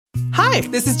Hi,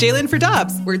 this is Jalen for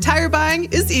Dobbs, where tire buying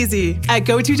is easy. At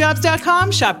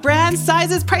GoToDobbs.com, shop brands,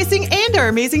 sizes, pricing, and our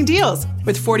amazing deals.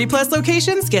 With 40-plus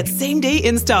locations, get same-day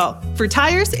install. For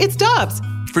tires, it's Dobbs.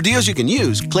 For deals you can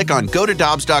use, click on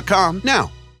GoToDobbs.com now.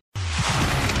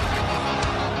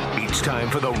 It's time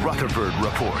for the Rutherford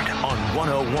Report on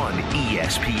 101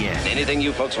 ESPN. Anything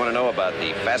you folks want to know about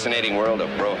the fascinating world of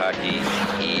pro hockey,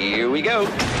 here we go.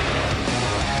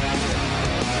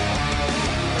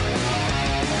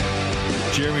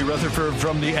 Jeremy Rutherford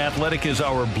from The Athletic is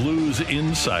our Blues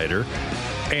insider.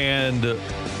 And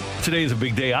today is a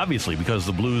big day, obviously, because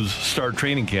the Blues start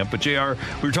training camp. But, JR,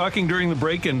 we were talking during the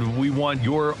break, and we want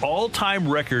your all-time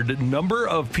record number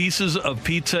of pieces of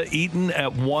pizza eaten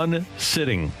at one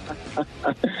sitting.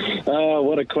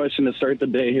 What a question to start the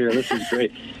day here. This is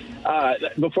great.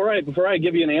 Before I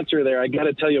give you an answer there, I got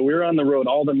to tell you, we were on the road,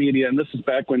 all the media, and this is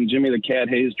back when Jimmy the Cat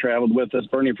Hayes traveled with us,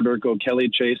 Bernie Fedorko, Kelly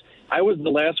Chase. I was the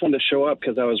last one to show up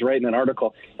because I was writing an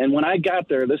article. And when I got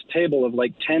there, this table of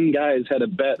like 10 guys had a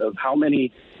bet of how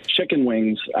many chicken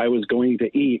wings I was going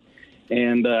to eat.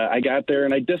 And I got there,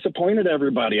 and I disappointed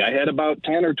everybody. I had about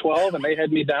 10 or 12, and they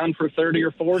had me down for 30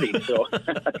 or 40. So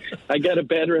I got a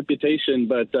bad reputation.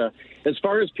 But as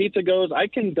far as pizza goes, I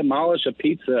can demolish a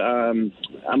pizza.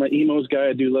 I'm an Emos guy.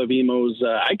 I do love Emos.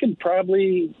 I could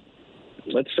probably,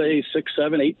 let's say, 6,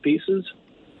 7, 8 pieces.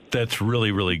 That's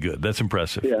really, really good. That's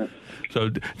impressive. Yeah. So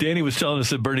Danny was telling us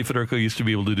that Bernie Fedorko used to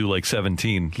be able to do like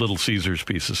 17 Little Caesars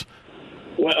pieces.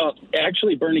 Well,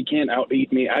 actually, Bernie can't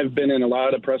out-eat me. I've been in a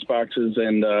lot of press boxes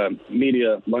and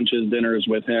media lunches, dinners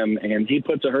with him, and he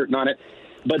puts a hurting on it.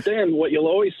 But then what you'll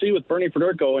always see with Bernie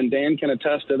Fedorko, and Dan can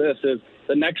attest to this, is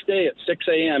the next day at 6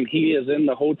 a.m., he is in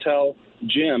the hotel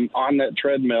gym on that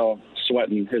treadmill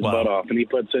sweating his butt off, and he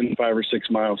puts in 5 or 6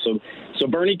 miles. So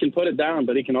Bernie can put it down,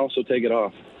 but he can also take it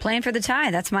off. Playing for the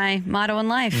tie. That's my motto in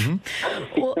life.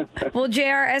 Mm-hmm. Well,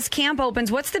 JR, as camp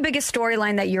opens, what's the biggest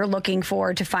storyline that you're looking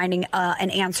forward to finding an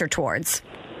answer towards?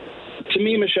 To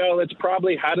me, Michelle, it's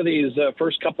probably how do these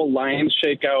first couple lines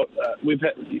shake out.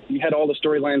 You had all the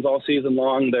storylines all season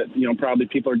long that probably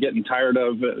people are getting tired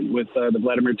of with the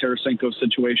Vladimir Tarasenko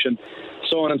situation,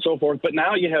 so on and so forth. But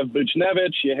now you have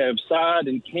Buchnevich, you have Saad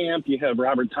in camp, you have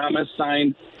Robert Thomas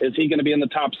signed. Is he going to be in the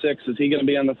top 6? Is he going to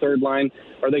be on the third line?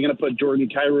 Are they going to put Jordan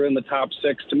Kyrou in the top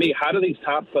 6? To me, how do these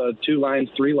top 2 lines,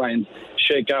 3 lines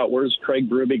shake out? Where's Craig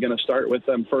Berube going to start with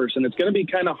them first? And it's going to be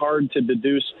kind of hard to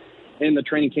deduce in the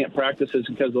training camp practices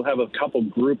because they'll have a couple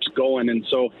groups going, and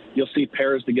so you'll see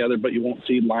pairs together, but you won't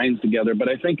see lines together. But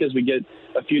I think as we get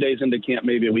a few days into camp,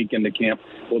 maybe a week into camp,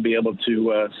 we'll be able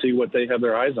to see what they have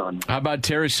their eyes on. How about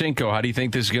Tarasenko? How do you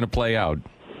think this is going to play out?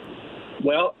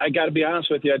 Well, I got to be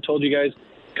honest with you. I told you guys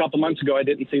a couple months ago I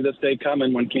didn't see this day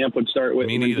coming when camp would start, when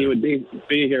he would be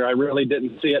here. I really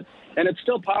didn't see it. And it's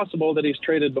still possible that he's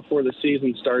traded before the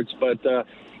season starts, but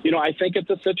I think it's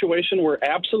a situation where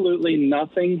absolutely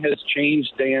nothing has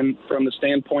changed, Dan, from the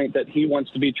standpoint that he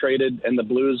wants to be traded and the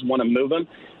Blues want to move him.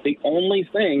 The only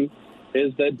thing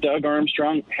is that Doug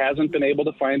Armstrong hasn't been able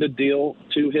to find a deal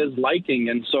to his liking.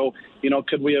 And so,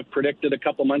 could we have predicted a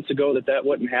couple months ago that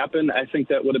wouldn't happen? I think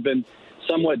that would have been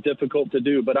somewhat difficult to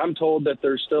do. But I'm told that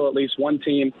there's still at least one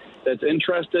team that's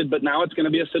interested. But now it's going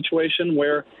to be a situation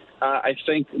where I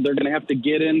think they're going to have to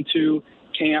get into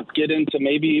camp, get into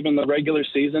maybe even the regular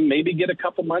season, maybe get a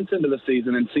couple months into the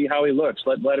season and see how he looks.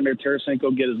 Let Vladimir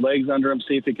Tarasenko get his legs under him,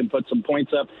 see if he can put some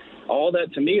points up. All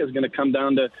that, to me, is going to come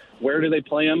down to where do they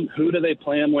play him, who do they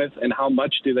play him with, and how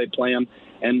much do they play him,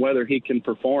 and whether he can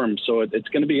perform. So it's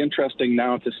going to be interesting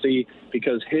now to see,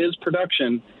 because his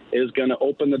production is going to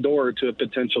open the door to a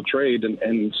potential trade,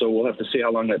 and so we'll have to see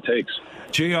how long that takes.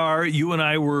 JR, you and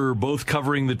I were both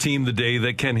covering the team the day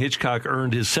that Ken Hitchcock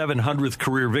earned his 700th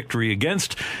career victory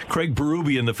against Craig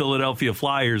Berube and the Philadelphia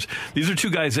Flyers. These are two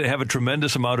guys that have a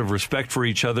tremendous amount of respect for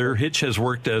each other. Hitch has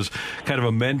worked as kind of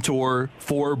a mentor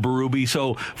for Berube,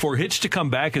 so for Hitch to come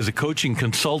back as a coaching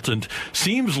consultant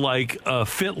seems like a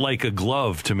fit like a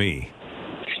glove to me.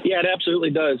 Yeah, it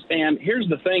absolutely does. And here's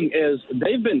the thing is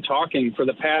they've been talking for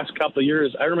the past couple of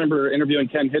years. I remember interviewing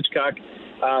Ken Hitchcock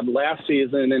last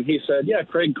season, and he said,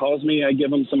 Craig calls me. I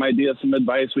give him some ideas, some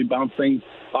advice. We bounce things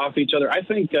off each other. I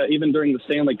think even during the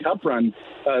Stanley Cup run,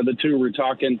 the two were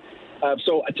talking.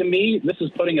 So to me, this is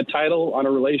putting a title on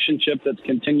a relationship that's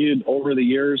continued over the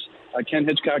years. Ken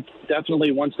Hitchcock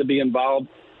definitely wants to be involved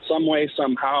some way,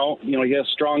 somehow. He has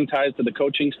strong ties to the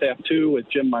coaching staff, too, with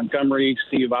Jim Montgomery,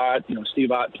 Steve Ott.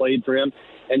 Steve Ott played for him.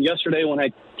 And yesterday when I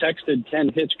texted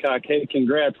Ken Hitchcock, hey,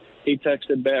 congrats, he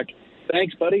texted back,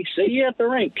 Thanks, buddy. See you at the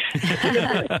rink.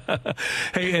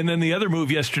 Hey, and then the other move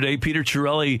yesterday, Peter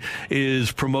Chiarelli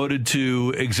is promoted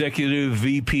to Executive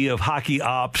VP of Hockey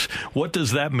Ops. What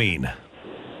does that mean?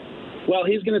 Well,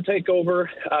 he's going to take over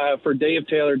for Dave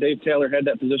Taylor. Dave Taylor had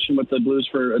that position with the Blues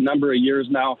for a number of years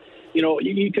now. You know,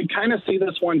 you could kind of see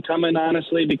this one coming,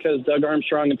 honestly, because Doug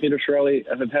Armstrong and Peter Chiarelli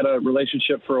have had a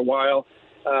relationship for a while.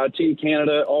 Team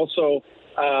Canada also,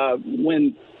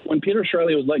 when Peter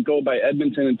Chiarelli was let go by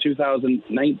Edmonton in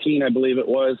 2019, I believe it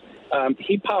was,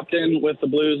 he popped in with the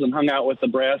Blues and hung out with the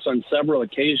brass on several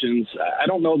occasions. I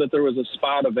don't know that there was a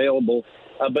spot available,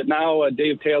 but now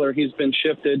Dave Taylor, he's been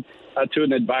shifted to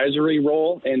an advisory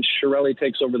role, and Chiarelli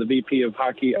takes over the VP of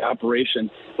Hockey Operation.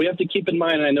 We have to keep in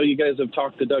mind, and I know you guys have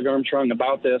talked to Doug Armstrong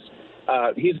about this,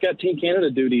 he's got Team Canada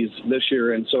duties this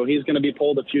year, and so he's going to be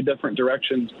pulled a few different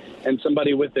directions. And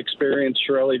somebody with experience,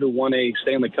 Chiarelli, who won a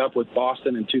Stanley Cup with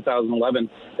Boston in 2011,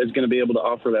 is going to be able to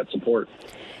offer that support.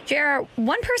 JR,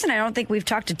 one person I don't think we've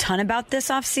talked a ton about this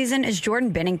offseason is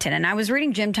Jordan Binnington. And I was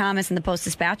reading Jim Thomas in the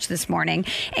Post-Dispatch this morning,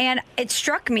 and it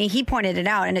struck me, he pointed it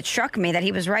out, and it struck me that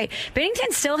he was right.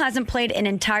 Binnington still hasn't played an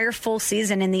entire full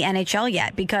season in the NHL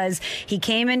yet because he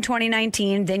came in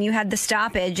 2019, then you had the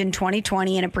stoppage in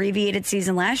 2020, an abbreviated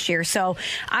season last year. So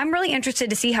I'm really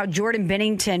interested to see how Jordan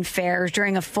Binnington fares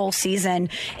during a full season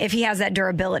if he has that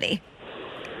durability.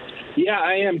 Yeah,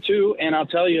 I am too, and I'll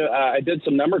tell you, I did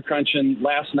some number crunching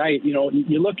last night. You know,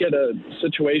 you look at a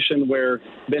situation where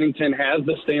Binnington has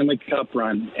the Stanley Cup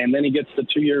run, and then he gets the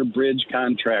 2-year bridge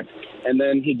contract, and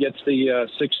then he gets the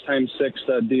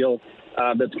 6x6 deal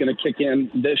that's going to kick in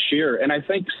this year. And I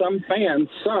think some fans,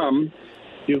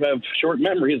 who have short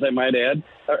memories, I might add,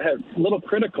 are a little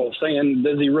critical, saying,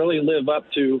 does he really live up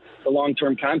to the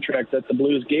long-term contract that the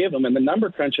Blues gave him? And the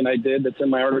number crunching I did that's in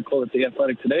my article at The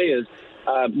Athletic today is,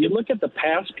 you look at the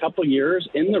past couple years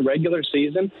in the regular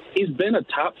season, he's been a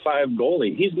top 5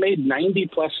 goalie. He's made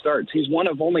 90-plus starts. He's one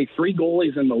of only 3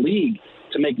 goalies in the league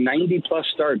to make 90-plus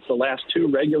starts the last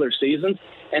 2 regular seasons.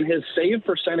 And his save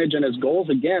percentage and his goals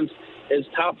against is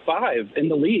top 5 in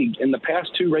the league in the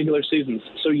past 2 regular seasons.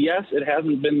 So, yes, it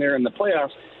hasn't been there in the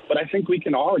playoffs, but I think we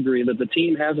can all agree that the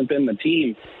team hasn't been the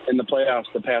team in the playoffs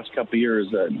the past couple of years.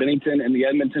 Binnington in the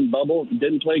Edmonton bubble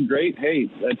didn't play great. Hey,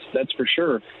 that's for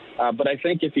sure. But I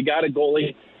think if you got a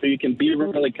goalie who you can be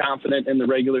really confident in the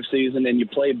regular season and you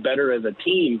play better as a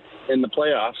team in the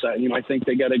playoffs, I think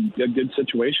they got a good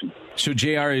situation. So,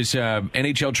 JR, as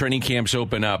NHL training camps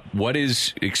open up,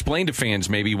 explain to fans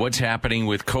maybe what's happening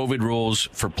with COVID rules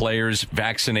for players,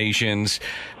 vaccinations,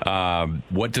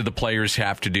 what do the players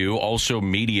have to do? Also,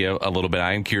 media a little bit.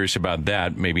 I am curious about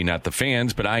that. Maybe not the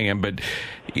fans, but I am. But,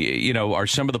 are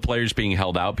some of the players being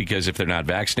held out because if they're not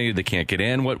vaccinated, they can't get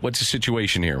in? What's the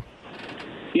situation here?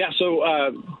 Yeah,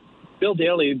 so Bill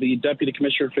Daly, the deputy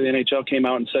commissioner for the NHL, came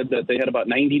out and said that they had about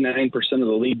 99% of the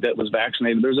league that was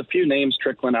vaccinated. There's a few names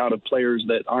trickling out of players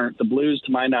that aren't. The Blues,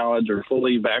 to my knowledge, are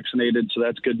fully vaccinated, so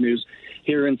that's good news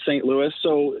here in St. Louis.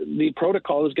 So the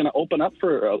protocol is going to open up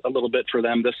for a little bit for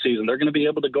them this season. They're going to be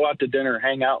able to go out to dinner,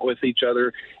 hang out with each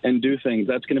other, and do things.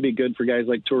 That's going to be good for guys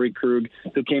like Torrey Krug,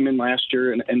 who came in last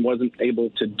year and wasn't able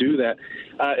to do that.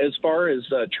 As far as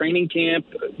training camp,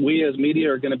 we as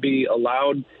media are going to be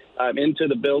allowed into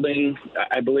the building.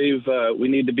 I believe we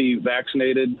need to be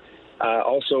vaccinated,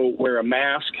 also wear a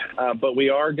mask, but we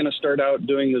are going to start out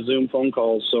doing the Zoom phone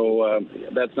calls, so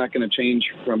that's not going to change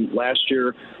from last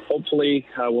year. Hopefully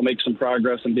we'll make some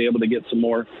progress and be able to get some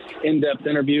more in-depth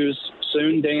interviews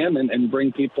soon, Dan, and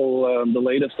bring people the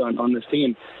latest on this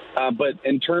team. But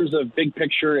in terms of big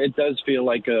picture, it does feel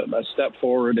like a step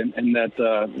forward, and that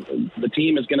the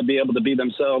team is going to be able to be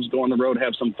themselves, go on the road,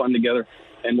 have some fun together,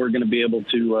 and we're going to be able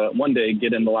to one day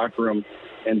get in the locker room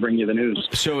and bring you the news.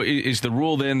 So is the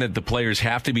rule then that the players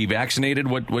have to be vaccinated?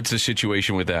 What's the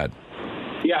situation with that?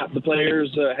 Yeah, the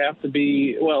players have to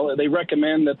be, well, they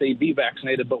recommend that they be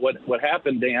vaccinated, but what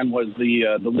happened, Dan, was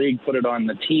the league put it on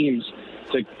the teams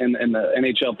and the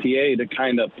NHLPA to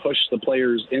kind of push the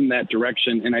players in that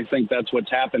direction, and I think that's what's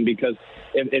happened, because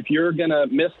if you're going to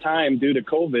miss time due to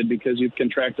COVID because you've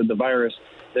contracted the virus,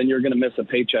 then you're going to miss a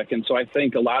paycheck. And so I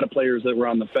think a lot of players that were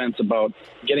on the fence about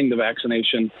getting the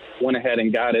vaccination went ahead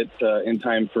and got it in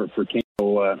time for camp.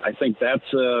 So I think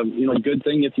that's a good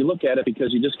thing if you look at it,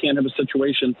 because you just can't have a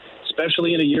situation,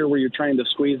 especially in a year where you're trying to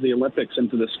squeeze the Olympics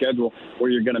into the schedule, where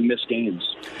you're going to miss games.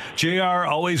 JR,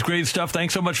 always great stuff.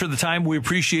 Thanks so much for the time. We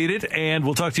appreciate it, and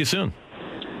we'll talk to you soon.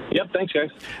 Yep, thanks, guys.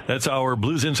 That's our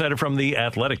Blues Insider from The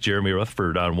Athletic, Jeremy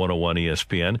Rutherford on 101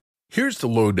 ESPN. Here's the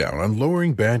lowdown on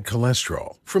lowering bad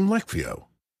cholesterol from Leqvio.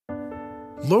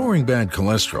 Lowering bad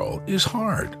cholesterol is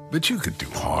hard, but you could do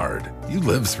hard. You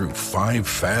lived through 5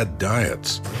 fad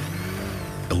diets,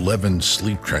 11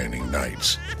 sleep training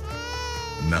nights,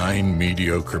 9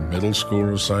 mediocre middle school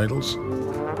recitals,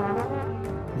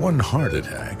 1 heart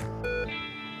attack.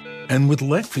 And with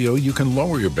Leqvio, you can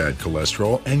lower your bad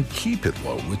cholesterol and keep it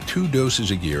low with 2 doses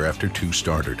a year after 2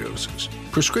 starter doses.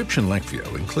 Prescription Leqvio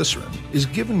and Glycerin is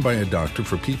given by a doctor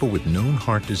for people with known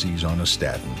heart disease on a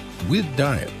statin with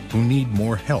diet who need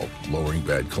more help lowering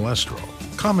bad cholesterol.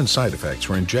 Common side effects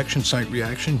are injection site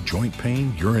reaction, joint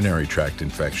pain, urinary tract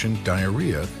infection,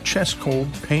 diarrhea, chest cold,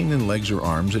 pain in legs or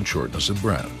arms, and shortness of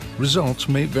breath. Results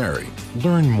may vary.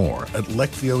 Learn more at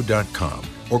Leqvio.com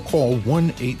or call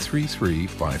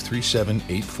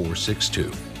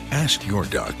 1-833-537-8462. Ask your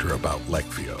doctor about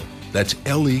Leqvio. That's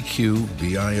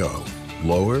Leqvio.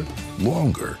 Lower,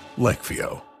 longer,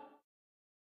 Leqvio.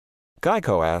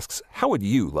 Geico asks, how would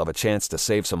you love a chance to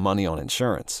save some money on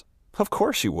insurance? Of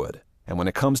course you would. And when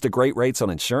it comes to great rates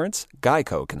on insurance,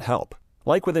 Geico can help.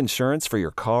 Like with insurance for your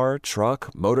car,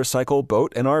 truck, motorcycle,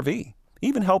 boat, and RV.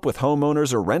 Even help with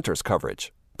homeowners or renters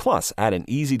coverage. Plus, add an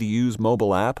easy-to-use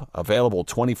mobile app, available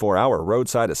 24-hour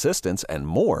roadside assistance, and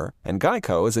more, and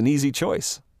Geico is an easy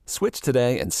choice. Switch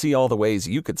today and see all the ways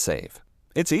you could save.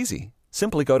 It's easy.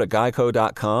 Simply go to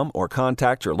geico.com or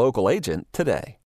contact your local agent today.